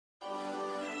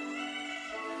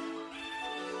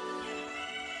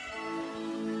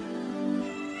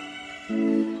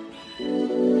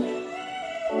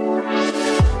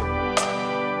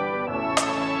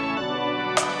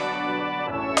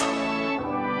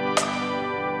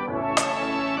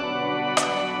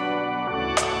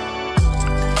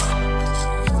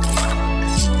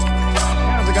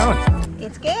it going?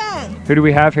 It's good. Who do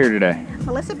we have here today?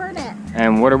 Melissa Burnett.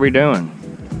 And what are we doing?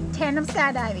 Tandem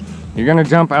skydiving. You're gonna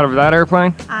jump out of that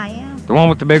airplane? I am. The one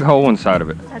with the big hole inside of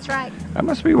it. That's right. That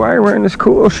must be why you're wearing this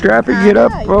cool strappy get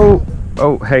up.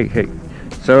 Oh, hey.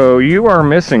 So you are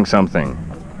missing something.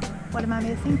 What am I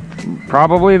missing?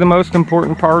 Probably the most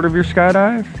important part of your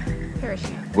skydive.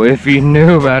 Parachute. Well, if you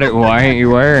knew about it, why ain't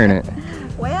you wearing it?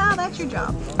 Well, that's your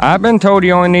job. I've been told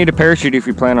you only need a parachute if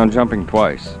you plan on jumping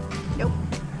twice. Nope.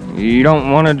 You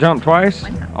don't want to jump twice?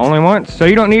 Only once? So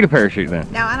you don't need a parachute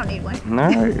then? No, I don't need one.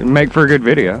 All right, make for a good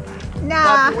video.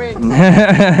 Nah. No.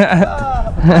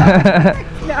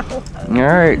 All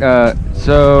right,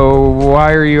 so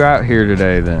why are you out here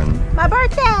today then? My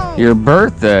birthday. Your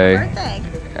birthday? Birthday.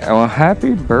 Well,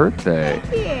 happy birthday.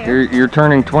 Thank you. You're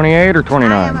turning 28 or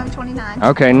 29? I am. I'm 29.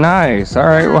 Okay, nice. All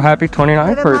right, well, happy 29th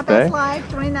Living birthday. my best life,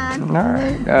 29. All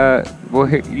right. Well,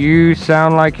 you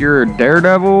sound like you're a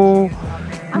daredevil.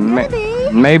 I'm gonna be.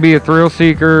 Maybe a thrill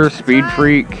seeker, speed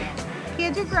freak.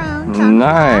 Kids are grown.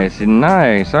 Nice.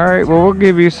 All right, well, we'll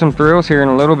give you some thrills here in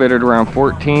a little bit at around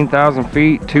 14,000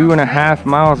 feet, 2.5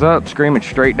 miles up, screaming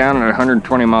straight down at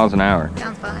 120 miles an hour.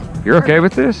 Sounds fine. You're okay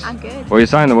with this? I'm good. Well, you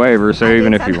signed the waiver, so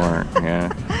even if you weren't,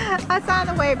 yeah. I signed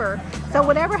the waiver. So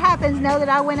whatever happens, know that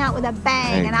I went out with a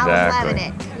bang and I was loving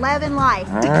it. Loving life.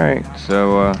 All right,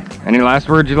 so any last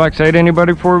words you'd like to say to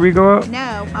anybody before we go up?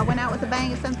 No, I went out with a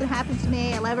bang. If something happens to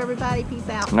me, I love everybody. Peace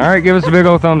out. All right, give us a big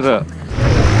old thumbs up.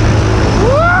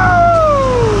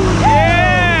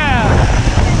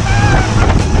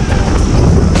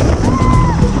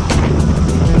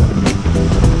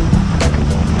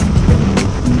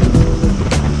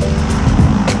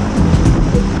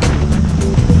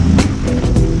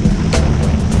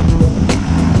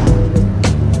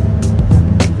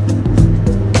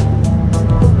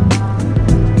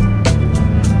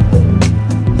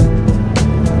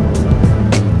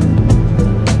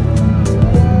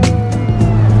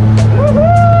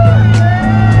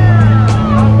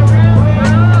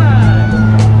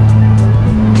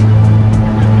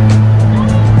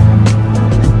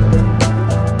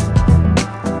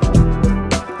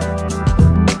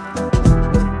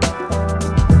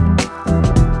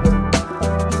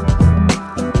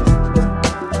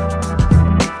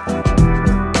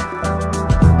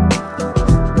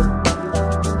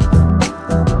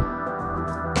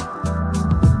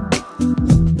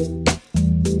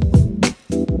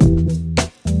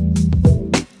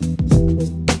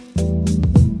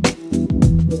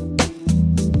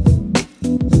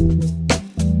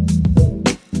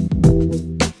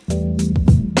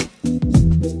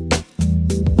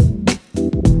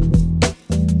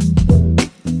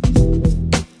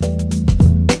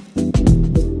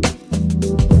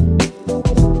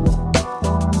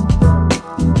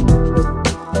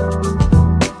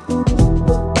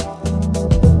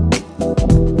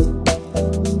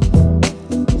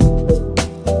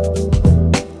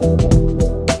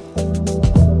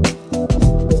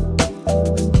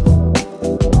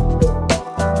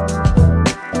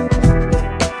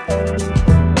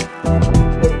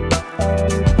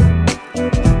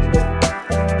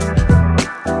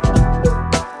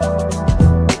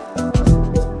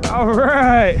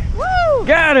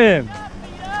 Got him.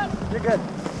 You're good.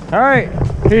 All right,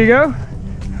 here you go.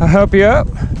 I'll help you up.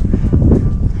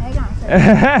 Hang on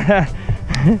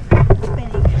a second.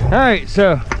 All right,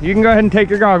 so you can go ahead and take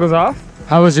your goggles off.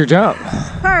 How was your jump?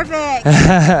 Perfect.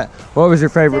 What was your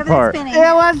favorite part? Spinning. It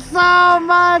was so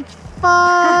much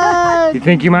fun. You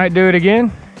think you might do it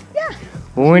again? Yeah.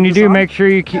 Well, when you do, make sure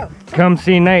you come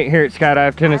see Nate here at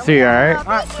Skydive Tennessee, all right? All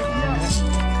right.